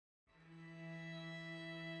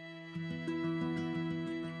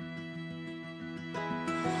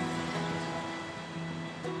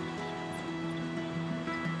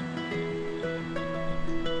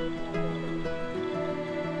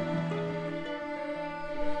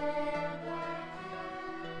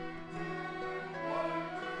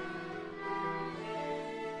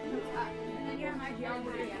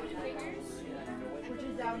Which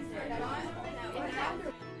is downstairs.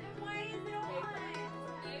 Why is it on?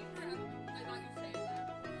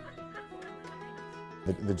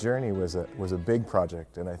 The journey was a big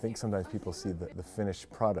project, and I think sometimes people see the finished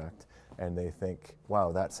product and they think,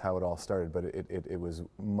 wow, that's how it all started, but it was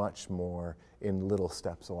much more in little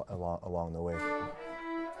steps along the way.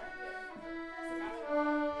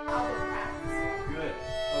 Good.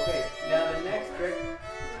 Okay, now the next trick.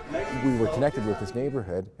 We were connected with this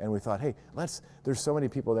neighborhood, and we thought, hey, there's so many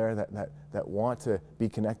people there that want to be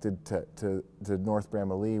connected to North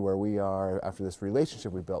Bramalea, where we are after this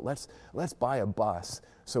relationship we built. Let's buy a bus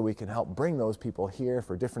so we can help bring those people here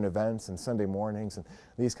for different events and Sunday mornings and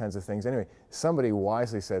these kinds of things. Anyway, somebody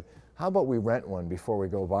wisely said, how about we rent one before we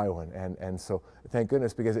go buy one? And so thank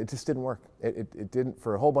goodness, because it just didn't work. It didn't,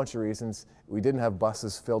 for a whole bunch of reasons. We didn't have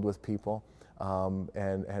buses filled with people.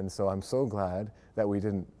 And so I'm so glad that we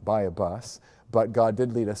didn't buy a bus, but God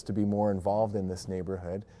did lead us to be more involved in this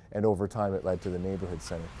neighborhood, and over time it led to the Neighbourhood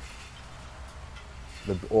Center.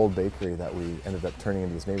 The old bakery that we ended up turning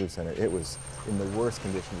into this Neighbourhood Center, it was in the worst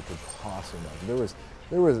condition you could possibly imagine.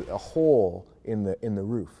 There was a hole in the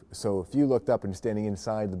roof, so if you looked up and standing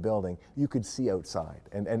inside the building, you could see outside,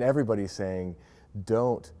 and everybody's saying,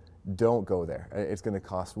 don't go there. It's going to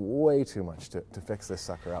cost way too much to fix this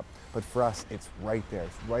sucker up. But for us, it's right there.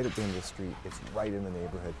 It's right at the end of the street. It's right in the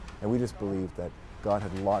neighborhood. And we just believed that God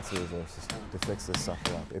had lots of resources to fix this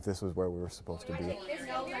sucker up if this was where we were supposed to be.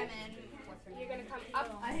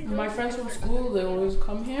 My friends from school, they always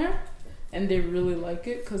come here, and they really like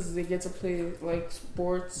it because they get to play like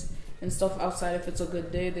sports and stuff outside. If it's a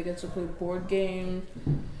good day, they get to play board games.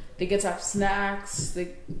 They get to have snacks, they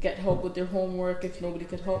get help with their homework if nobody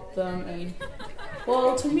could help them. And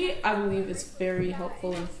well, to me, I believe it's very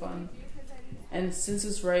helpful and fun. And since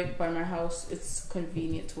it's right by my house, it's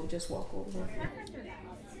convenient to just walk over.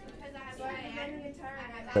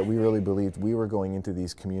 But we really believed we were going into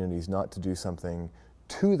these communities not to do something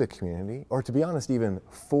to the community, or to be honest, even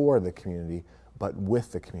for the community, but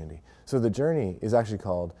with the community. So the journey is actually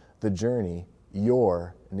called The Journey,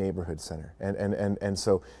 Your Neighborhood Center. And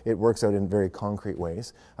so it works out in very concrete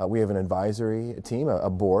ways. We have an advisory team, a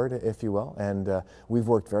board, if you will, and we've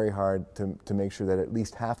worked very hard to make sure that at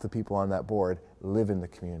least half the people on that board live in the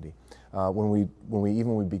community. When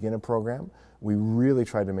we begin a program, we really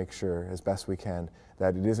try to make sure, as best we can,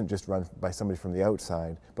 that it isn't just run by somebody from the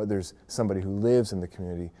outside, but there's somebody who lives in the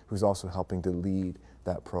community who's also helping to lead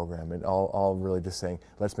that program. And all really just saying,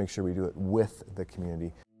 let's make sure we do it with the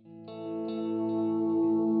community.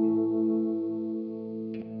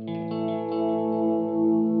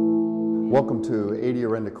 Welcome to 80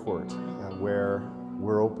 Arenda Court, where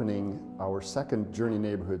we're opening our second Journey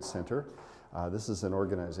Neighborhood Center. This is an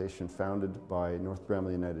organization founded by North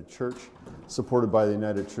Bramalea United Church, supported by the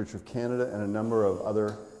United Church of Canada and a number of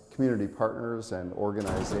other community partners and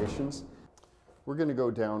organizations. We're going to go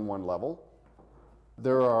down one level.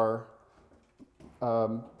 There are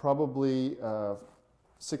probably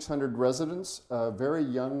 600 residents, a very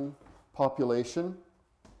young population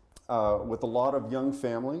with a lot of young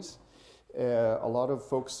families. A lot of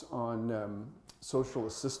folks on social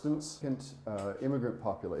assistance and immigrant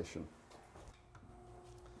population.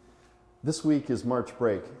 This week is March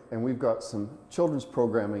break, and we've got some children's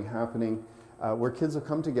programming happening where kids will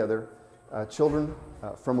come together, children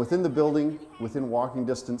from within the building, within walking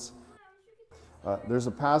distance. There's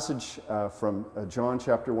a passage from John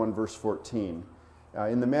chapter 1 verse 14.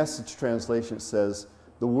 In the Message translation it says,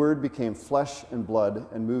 "The Word became flesh and blood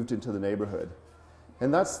and moved into the neighborhood."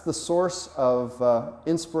 And that's the source of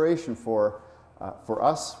inspiration for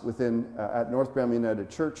us within at North Bramalea United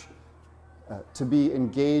Church to be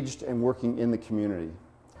engaged and working in the community.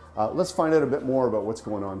 Let's find out a bit more about what's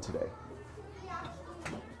going on today.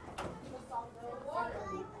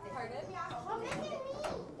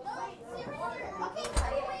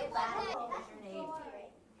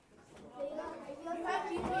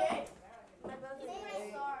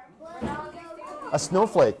 A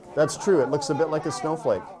snowflake, that's true. It looks a bit like a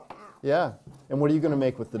snowflake. Yeah. And what are you going to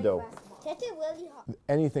make with the dough?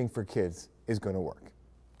 Anything for kids is going to work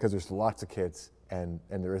because there's lots of kids and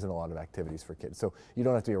there isn't a lot of activities for kids. So you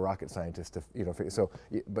don't have to be a rocket scientist to,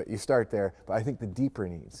 but you start there. But I think the deeper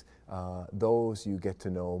needs, those you get to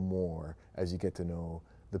know more as you get to know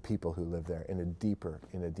the people who live there in a deeper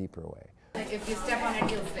way. If you step on it,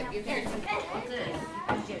 you'll slip. You hear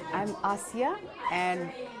I'm Asya, and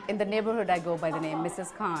in the neighborhood I go by the name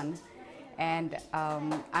Mrs. Khan, and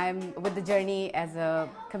I'm with the Journey as a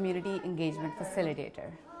community engagement facilitator.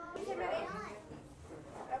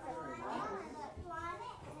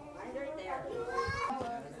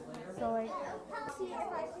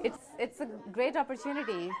 it's a great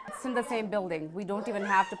opportunity. It's in the same building. We don't even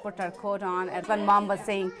have to put our coat on. As when Mom was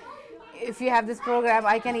saying, if you have this program,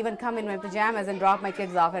 I can even come in my pajamas and drop my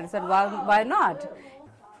kids off. And I said, well, why not?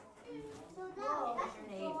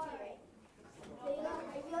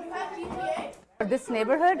 For this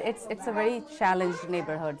neighborhood, it's a very challenged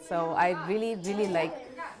neighborhood. So I really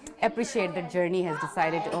appreciate that Journey has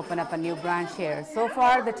decided to open up a new branch here. So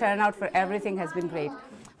far, the turnout for everything has been great.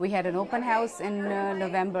 We had an open house in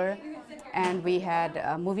November, and we had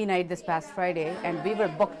a movie night this past Friday, and we were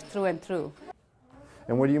booked through and through.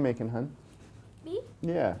 And what are you making, hun? Me?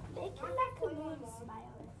 Yeah. Making like a moon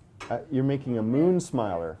smiler. You're making a moon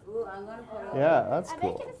smiler. Yeah, that's cool.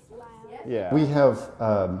 I'm making a smile. Yeah. We have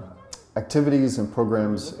activities and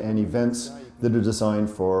programs and events that are designed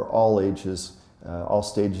for all ages, all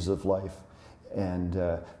stages of life.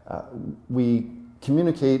 And we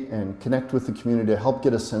communicate and connect with the community to help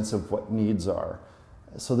get a sense of what needs are.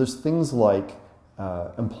 So there's things like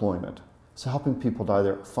employment. So helping people to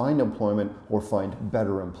either find employment or find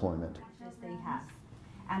better employment. They have.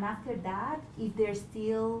 And after that, if they're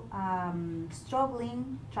still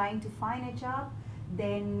struggling, trying to find a job,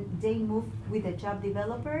 then they move with a job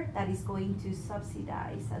developer that is going to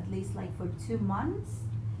subsidize at least like for 2 months,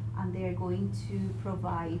 and they're going to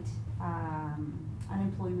provide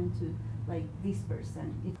unemployment to like this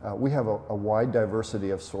person. We have a wide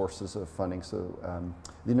diversity of sources of funding. So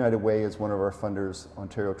the United Way is one of our funders,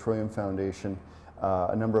 Ontario Trillium Foundation,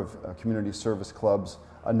 a number of community service clubs,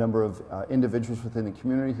 a number of individuals within the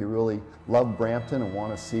community who really love Brampton and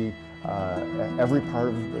want to see every part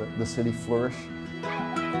of the city flourish.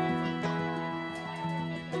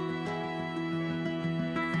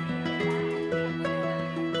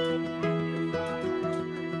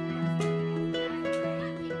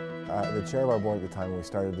 The chair of our board at the time when we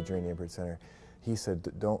started the Journey Neighbourhood Centre, he said,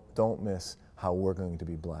 don't miss how we're going to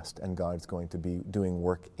be blessed, and God's going to be doing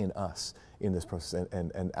work in us in this process,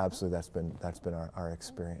 and absolutely that's been our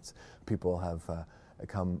experience. People have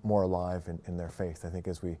come more alive in their faith. I think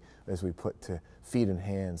as we put to feet and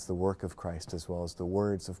hands the work of Christ as well as the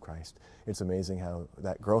words of Christ, it's amazing how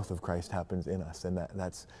that growth of Christ happens in us, and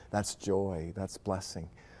that's joy, that's blessing.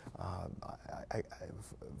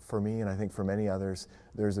 For me, and I think for many others,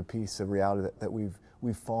 there's a piece of reality that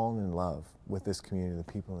we've fallen in love with this community,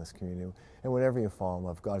 the people in this community. And whenever you fall in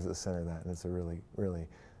love, God's at the center of that, and it's a really, really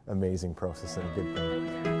amazing process and a good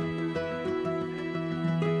thing.